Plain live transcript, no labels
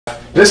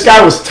This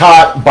guy was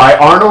taught by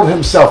Arnold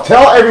himself.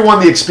 Tell everyone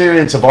the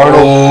experience of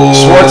Arnold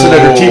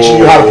Schwarzenegger teaching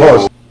you how to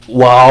pose.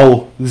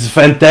 Wow, this is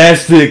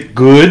fantastic,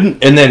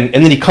 good. And then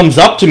he comes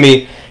up to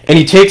me and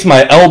he takes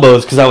my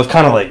elbows because I was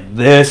kind of like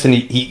this, and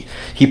he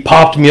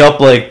popped me up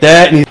like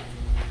that. And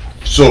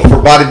so for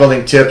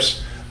bodybuilding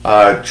tips,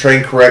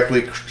 train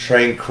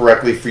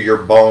correctly for your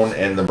bone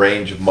and the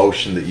range of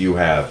motion that you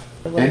have.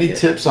 Any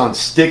tips on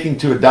sticking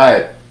to a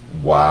diet?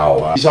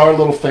 Wow. These are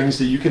little things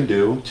that you can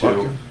do too.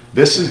 Okay.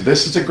 This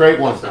is a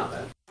great one. It's not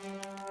bad.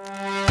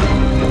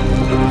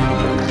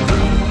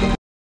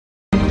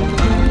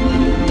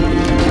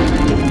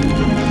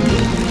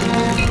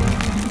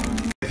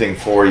 Thing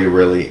for you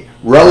really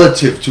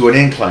relative to an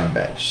incline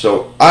bench.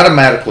 So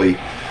automatically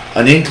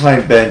an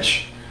incline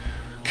bench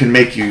can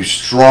make you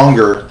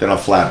stronger than a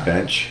flat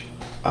bench.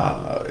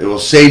 It will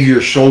save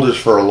your shoulders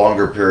for a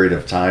longer period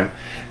of time,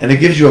 and it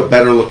gives you a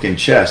better looking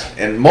chest.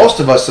 And most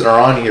of us that are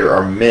on here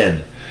are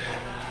men.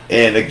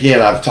 And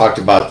again, I've talked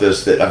about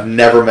this, that I've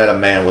never met a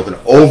man with an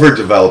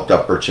overdeveloped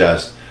upper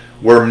chest,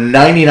 where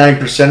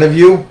 99% of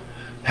you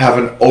have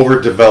an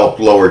overdeveloped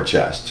lower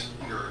chest.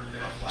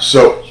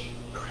 So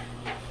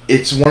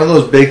it's one of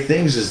those big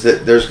things, is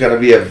that there's going to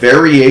be a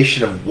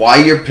variation of why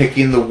you're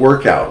picking the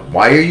workout.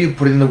 Why are you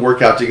putting the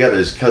workout together?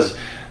 Is because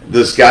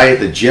this guy at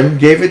the gym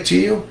gave it to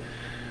you?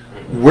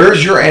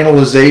 Where's your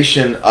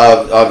analyzation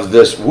of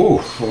this? Woo,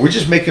 are we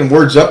just making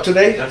words up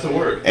today? That's a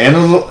word.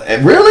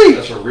 Really?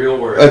 That's a real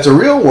word. That's a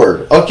real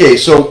word. Okay,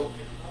 so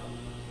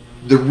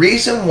the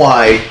reason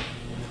why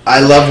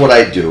I love what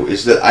I do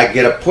is that I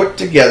get to put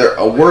together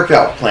a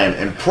workout plan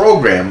and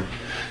program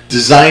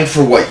designed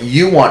for what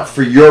you want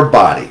for your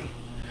body.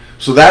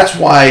 So that's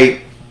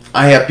why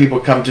I have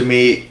people come to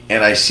me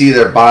and I see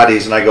their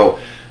bodies and I go,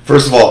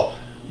 first of all,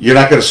 you're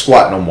not going to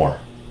squat no more.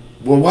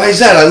 Well, why is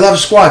that? I love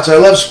squats. I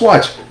love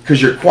squats. Because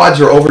your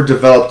quads are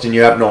overdeveloped and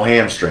you have no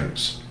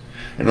hamstrings.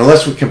 And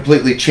unless we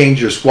completely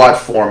change your squat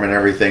form and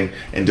everything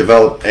and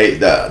develop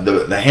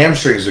the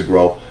hamstrings to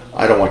grow,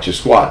 I don't want you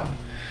squatting.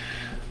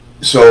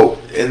 So,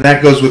 and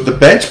that goes with the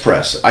bench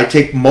press. I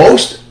take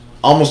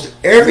almost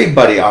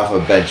everybody off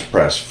of bench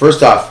press.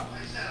 First off,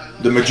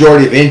 the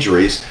majority of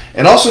injuries,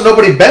 and also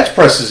nobody bench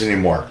presses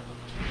anymore.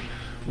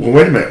 Well,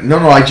 wait a minute.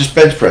 No, I just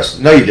bench pressed.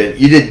 No, you didn't.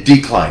 You did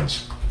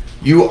declines.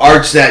 You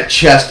arch that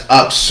chest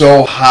up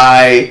so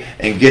high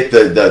and get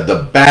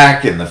the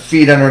back and the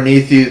feet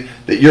underneath you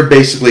that you're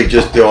basically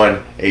just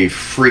doing a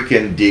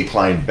freaking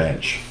decline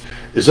bench.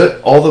 Is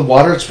that all the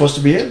water it's supposed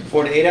to be in?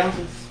 4 to 8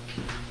 ounces.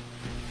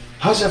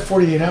 How's that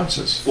 48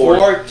 ounces?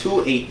 4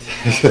 to 8.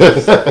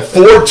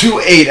 4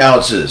 to 8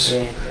 ounces.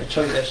 Yeah, I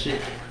chug that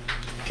shit.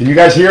 Can you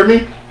guys hear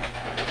me?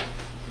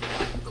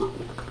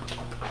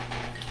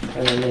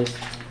 And then this.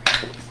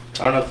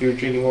 I don't know if you're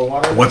drinking more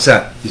water. What's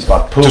that? He's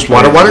about poop. Just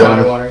water?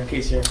 Water, in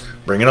case you're...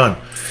 Bring it on.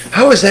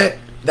 How is that?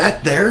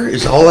 That there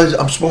is all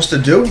I'm supposed to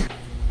do?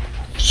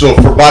 So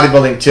for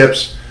bodybuilding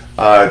tips,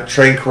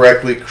 train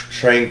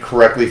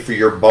correctly for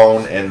your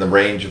bone and the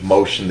range of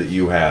motion that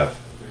you have.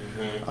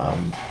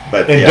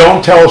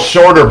 Don't tell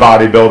shorter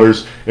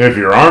bodybuilders, if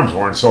your arms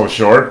weren't so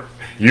short,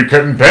 you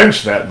couldn't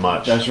bench that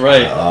much. that's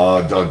right.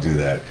 Oh, don't do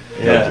that.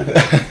 Yeah.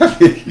 Don't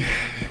do that.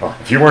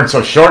 If you weren't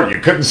so short, you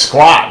couldn't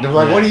squat. They're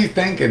like, what are you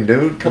thinking,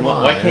 dude? Come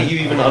on. Why can't you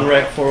even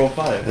unrack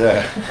 405?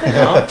 Yeah.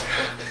 Huh?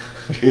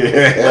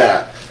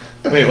 Yeah.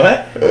 Wait,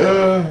 what?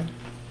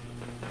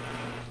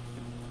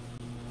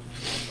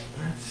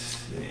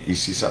 You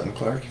see something,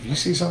 Clark? If you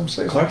see something,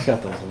 say Clark's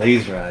got those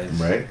laser eyes.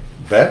 something. Right?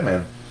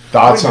 Batman.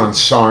 Thoughts on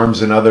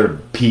SARMs and other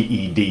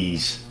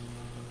PEDs?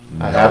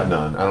 I have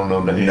none. I don't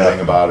know anything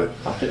about it.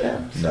 How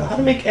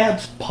to make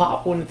abs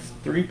pop when it's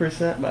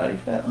 3% body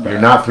fat? You're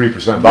not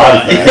 3% body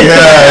fat.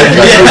 Yeah, if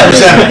you're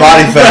 3%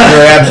 body fat,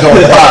 your abs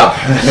don't pop.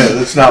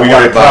 Let's not We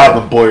worry got a about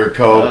problem, Boyer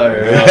Code.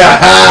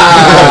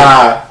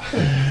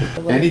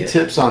 Oh, Any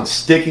tips on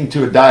sticking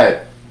to a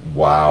diet?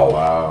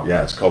 Wow.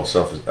 Yeah, it's called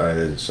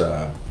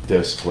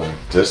Discipline.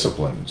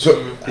 discipline.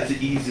 So It's an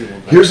easy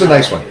one. here's a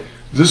nice one.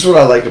 This is what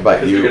I like about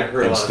Because you you're gonna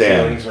hurt a and lot of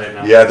Stan. feelings right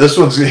now. Yeah, this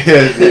one's you're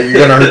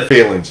gonna hurt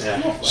feelings.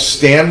 Yeah.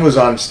 Stan was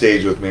on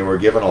stage with me and we're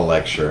giving a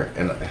lecture,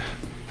 and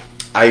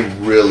I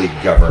really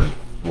govern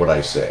what I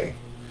say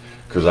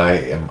because I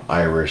am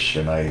Irish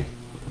and I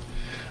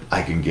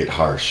can get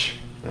harsh.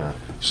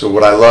 So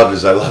what I love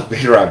is I love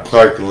being around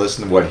Clark and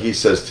listening to what he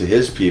says to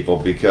his people,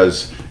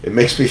 because it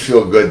makes me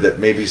feel good that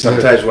maybe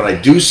sometimes when I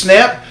do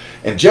snap,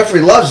 and Jeffrey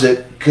loves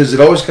it because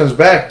it always comes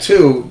back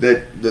to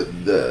that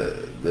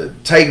the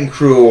Titan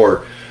crew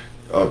or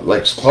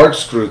like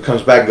Clark's crew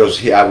comes back and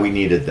goes, yeah, we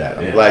needed that.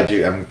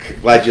 I'm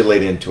glad you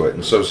laid into it.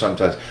 And so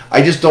sometimes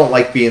I just don't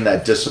like being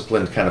that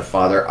disciplined kind of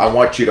father. I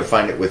want you to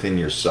find it within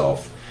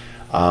yourself.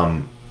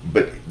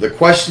 But the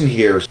question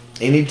here is,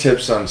 any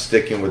tips on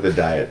sticking with a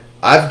diet?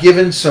 I've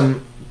given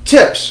some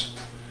tips,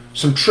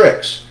 some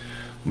tricks.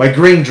 My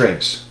green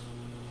drinks,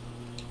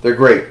 they're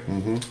great.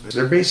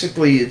 They're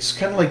basically, it's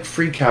kind of like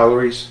free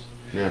calories.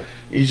 Yeah.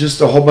 You just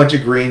a whole bunch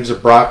of greens, the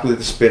broccoli,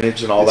 the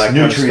spinach, and all that kind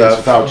of nutrients stuff.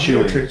 without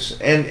chewing. Nutrients.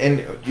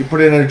 And you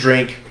put it in a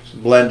drink,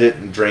 blend it,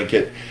 and drink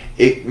it.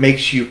 It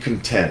makes you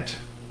content.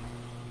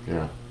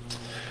 Yeah.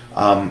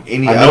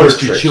 Any I other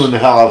noticed you tricks? chewing the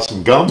hell out of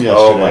some gum yesterday.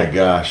 Oh my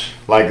gosh.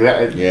 Like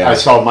that. Yeah. I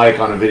saw Mike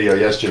on a video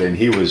yesterday, and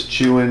he was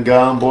chewing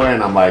gum, boy,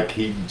 and I'm like,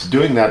 he's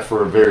doing that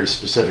for a very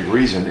specific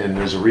reason, and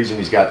there's a reason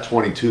he's got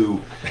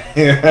 22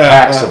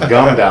 packs of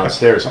gum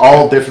downstairs,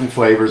 all different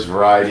flavors,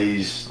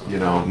 varieties, you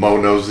know. Mo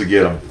knows to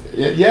get them.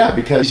 Yeah,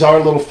 because these are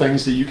little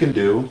things that you can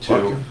do too.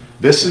 Okay.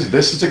 This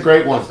is a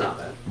great one. It's not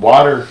bad.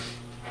 Water,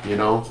 you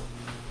know,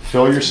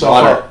 fill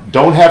yourself Water. up.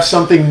 Don't have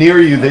something near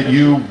you that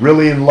you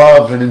really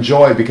love and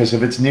enjoy, because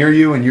if it's near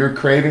you and you're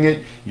craving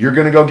it, you're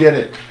gonna go get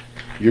it.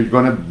 You're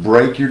gonna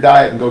break your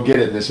diet and go get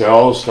it, and they say,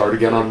 "Oh, start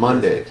again on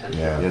Monday."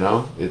 Yeah. You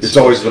know, It's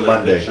always the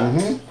Monday.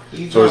 Mhm.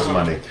 It's always the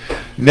Monday.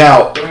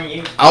 Now, During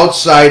you-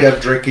 outside of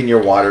drinking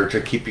your water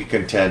to keep you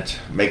content,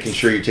 making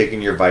sure you're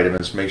taking your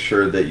vitamins, make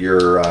sure that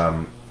you're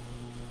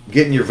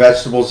getting your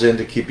vegetables in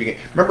to keep you.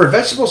 Remember,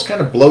 vegetables kind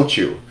of bloat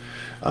you.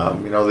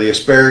 You know, the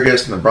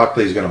asparagus and the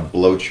broccoli is going to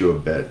bloat you a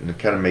bit and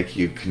kind of make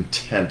you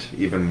content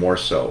even more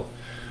so.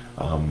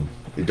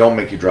 They don't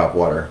make you drop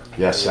water.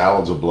 Yeah,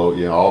 salads will bloat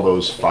you. All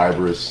those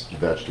fibrous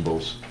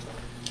vegetables.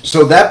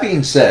 So that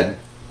being said,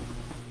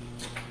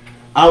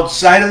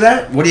 outside of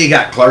that, what do you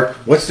got, Clark?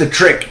 What's the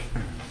trick?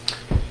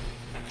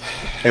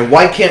 And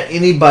why cannot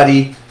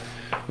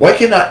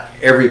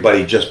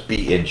everybody just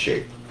be in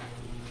shape?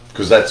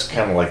 Because that's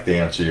kind of like the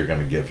answer you're going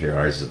to give here,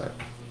 isn't it?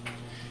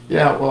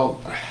 Yeah, well,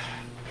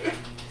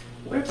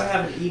 What if I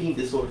have an eating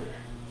disorder?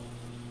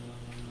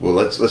 Well,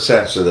 let's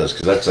answer this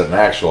because that's an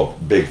actual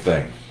big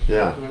thing,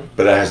 yeah.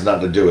 but it has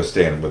nothing to do with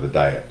staying with a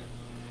diet.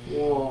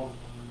 Well,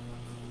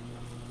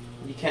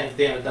 you can't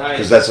stay on a diet.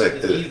 'Cause that's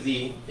it's a-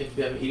 easy if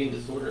you have an eating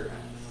disorder.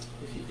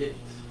 If you didn't,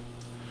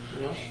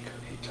 you know.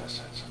 He does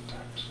that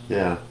sometimes.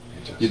 Yeah.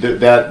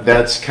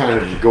 That's kind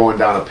of going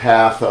down a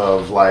path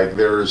of like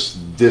there's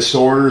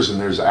disorders and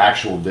there's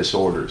actual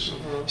disorders.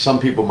 Some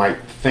people might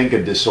think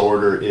a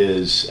disorder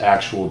is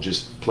actual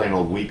just plain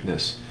old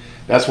weakness.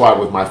 That's why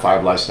with my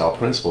 5 lifestyle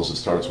principles, it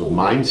starts with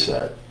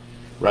mindset,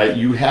 right?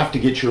 You have to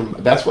get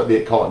that's what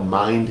they call it,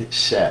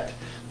 mindset.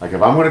 Like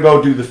if I'm going to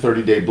go do the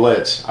 30-day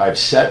blitz, I've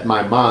set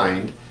my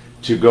mind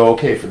to go,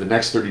 okay, for the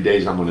next 30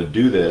 days, I'm going to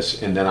do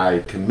this. And then I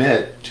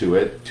commit to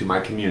it, to my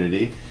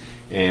community,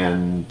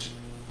 and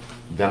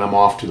then I'm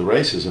off to the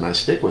races and I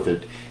stick with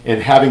it.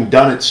 And having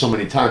done it so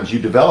many times, you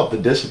develop the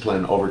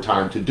discipline over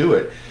time to do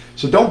it.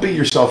 So don't beat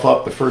yourself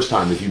up the first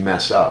time if you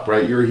mess up,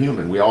 right? You're a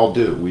human. We all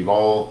do.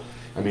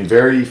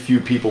 Very few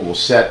people will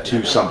set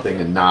to something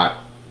and not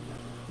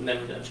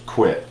Never done.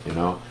 quit, you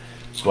know?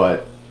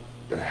 But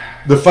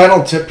The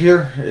final tip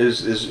here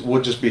is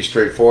we'll just be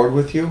straightforward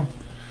with you.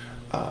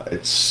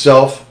 It's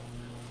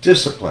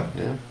self-discipline.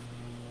 yeah.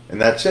 And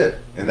that's it.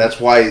 And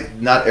that's why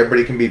not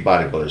everybody can be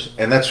bodybuilders.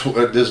 And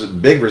there's a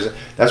big reason.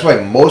 That's why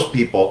most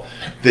people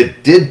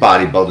that did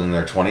bodybuild in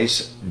their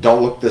 20s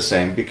don't look the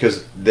same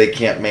because they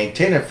can't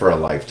maintain it for a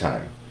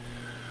lifetime.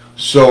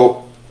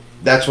 So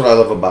that's what I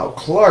love about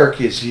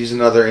Clark is he's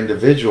another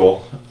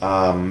individual,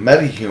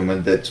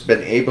 metahuman that's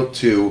been able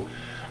to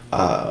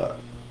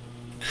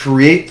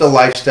create the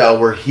lifestyle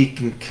where he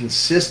can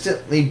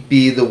consistently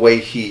be the way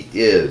he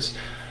is.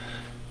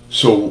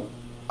 So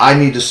I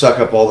need to suck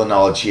up all the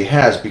knowledge he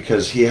has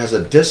because he has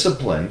a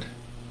discipline,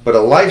 but a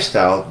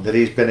lifestyle that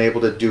he's been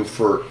able to do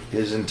for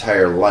his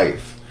entire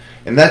life.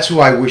 And that's who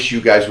I wish you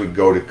guys would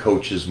go to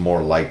coaches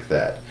more like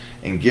that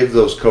and give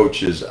those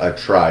coaches a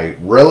try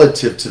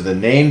relative to the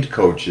named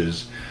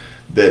coaches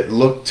that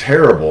look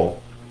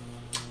terrible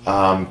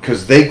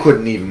because they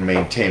couldn't even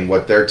maintain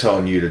what they're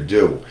telling you to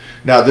do.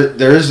 Now,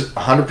 there is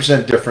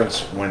 100% difference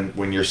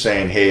when you're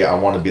saying, hey, I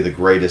want to be the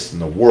greatest in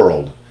the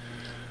world.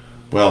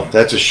 Well,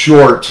 that's a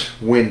short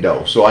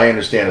window, so I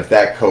understand if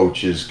that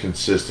coach is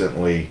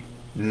consistently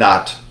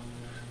not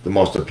the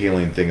most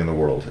appealing thing in the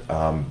world.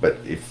 But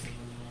if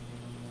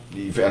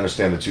you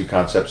understand the two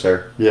concepts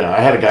there? Yeah, I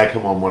had a guy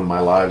come on one of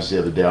my lives the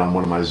other day on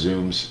one of my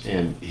Zooms,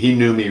 and he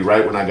knew me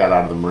right when I got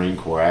out of the Marine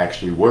Corps. I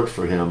actually worked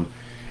for him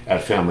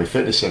at Family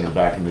Fitness Center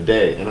back in the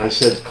day. And I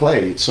said,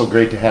 Clay, it's so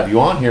great to have you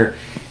on here.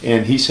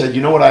 And he said,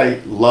 you know what I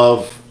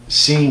love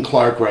seeing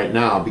Clark right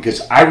now,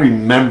 because I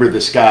remember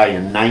this guy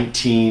in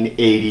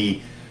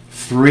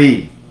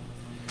 1983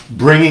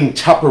 bringing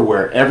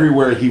Tupperware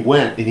everywhere he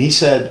went. And he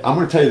said, I'm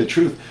going to tell you the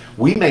truth,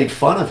 we made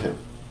fun of him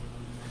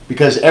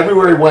because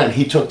everywhere he went,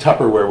 he took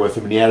Tupperware with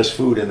him and he had his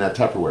food in that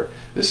Tupperware.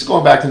 This is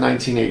going back to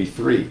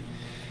 1983.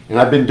 And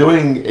I've been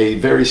doing a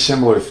very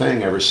similar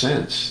thing ever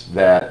since,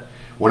 that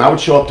when I would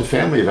show up to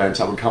family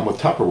events, I would come with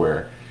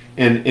Tupperware.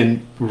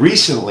 And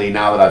recently,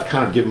 now that I've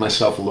kind of given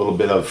myself a little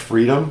bit of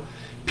freedom,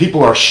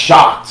 people are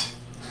shocked,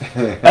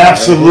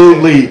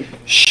 absolutely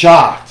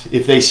shocked,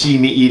 if they see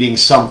me eating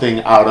something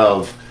out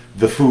of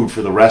the food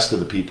for the rest of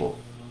the people.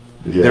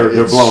 Yeah,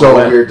 They're it's blown so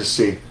away. weird to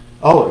see.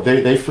 Oh,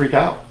 they freak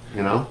out,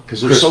 you know,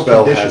 because they're Chris so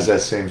Bell conditioned. has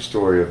that same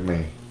story of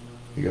me.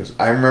 He goes,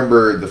 I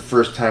remember the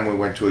first time we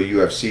went to a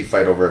UFC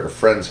fight over at a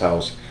friend's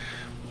house.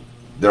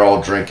 They're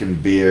all drinking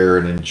beer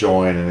and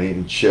enjoying and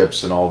eating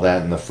chips and all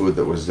that and the food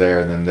that was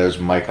there. And then there's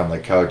Mike on the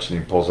couch and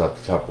he pulls out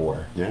the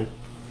Tupperware. Yeah.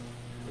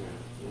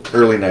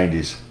 Early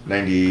 90s,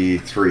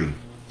 93.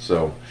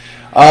 So,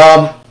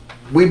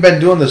 we've been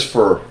doing this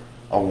for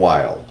a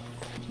while.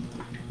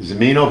 Is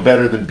amino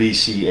better than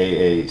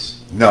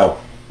BCAAs? No,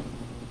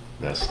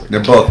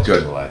 they're both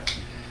good.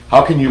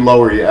 How can you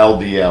lower your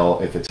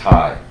LDL if it's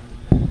high?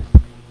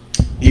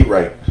 Eat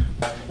right.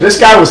 This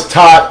guy was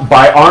taught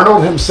by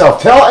Arnold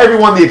himself. Tell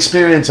everyone the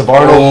experience of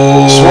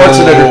Arnold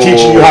Schwarzenegger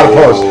teaching you how to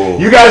pose.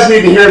 You guys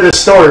need to hear this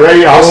story right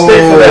here. I'll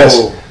stay for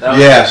this.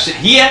 Yes.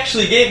 He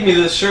actually gave me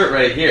this shirt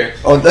right here.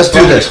 Oh, let's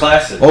do this.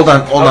 Classic. Hold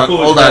on.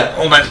 Hold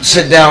on.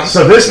 Sit down.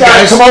 So this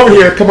guy,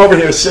 come over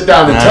here, sit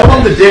down, and tell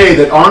them the day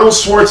that Arnold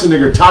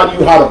Schwarzenegger taught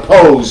you how to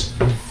pose.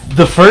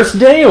 The first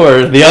day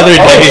or the other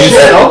days?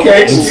 Shit,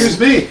 okay, excuse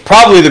me.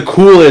 Probably the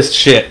coolest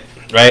shit,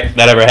 right,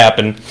 that ever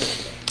happened.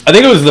 I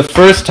think it was the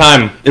first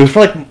time. It was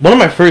like one of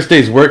my first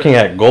days working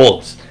at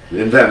Gold's.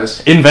 In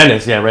Venice. In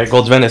Venice, yeah, right?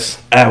 Gold's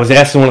Venice. I was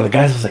asking one of the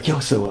guys, I was like, yo,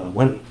 so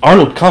when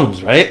Arnold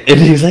comes, right? And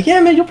he's like, yeah,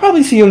 man, you'll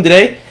probably see him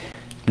today.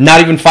 Not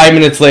even 5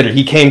 minutes later,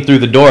 he came through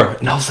the door.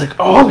 And I was like,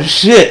 oh,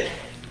 shit.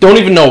 Don't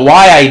even know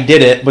why I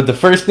did it, but the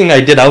first thing I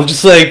did, I was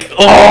just like,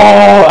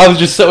 oh, I was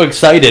just so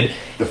excited.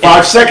 The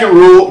 5-second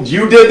rule.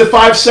 You did the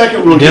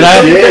 5-second rule. Did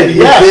I? You did.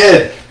 Yes. You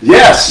did.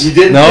 Yes. You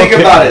didn't think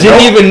about it.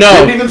 Didn't even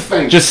know. Didn't even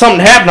think. Just something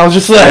happened. I was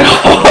just like,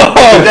 oh.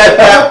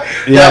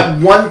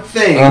 That one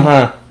thing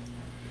Uh-huh.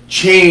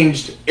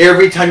 changed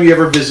every time you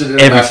ever visited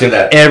him after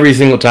that. Every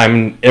single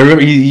time.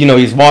 And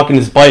he's walking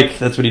his bike.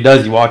 That's what he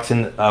does. He walks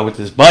in with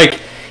his bike,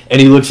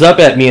 and he looks up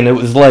at me, and it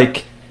was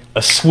like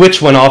a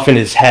switch went off in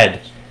his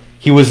head.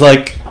 He was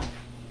like,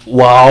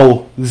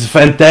 wow, this is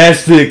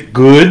fantastic,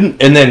 good.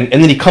 And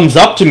then he comes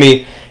up to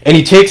me, and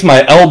he takes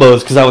my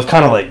elbows, because I was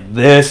kind of like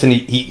this, and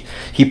he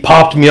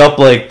popped me up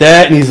like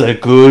that, and he's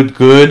like,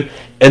 good.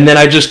 And then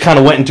I just kind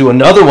of went into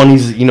another one.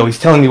 He's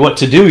telling me what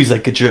to do. He's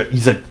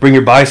like, bring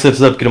your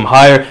biceps up, get them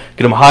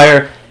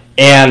higher.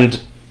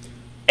 And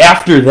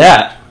after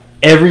that,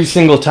 every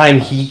single time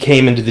he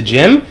came into the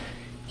gym,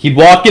 he'd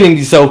walk in, and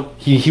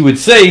he would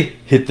say,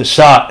 hit the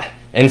shot.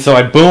 And so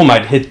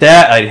I'd hit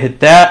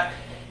that.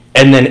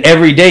 And then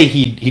every day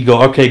he'd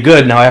go, okay,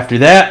 good. Now after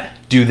that,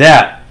 do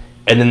that.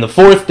 And then the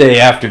fourth day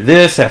after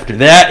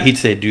that, he'd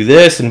say, do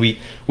this. And we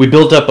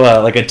built up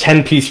like a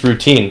 10-piece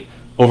routine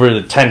over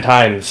the 10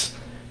 times.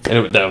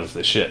 And that was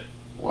the shit.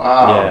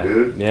 Wow, yeah.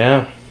 dude.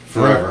 Yeah.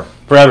 Forever.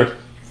 Forever.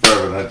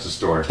 That's the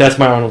story. That's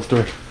my Arnold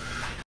story.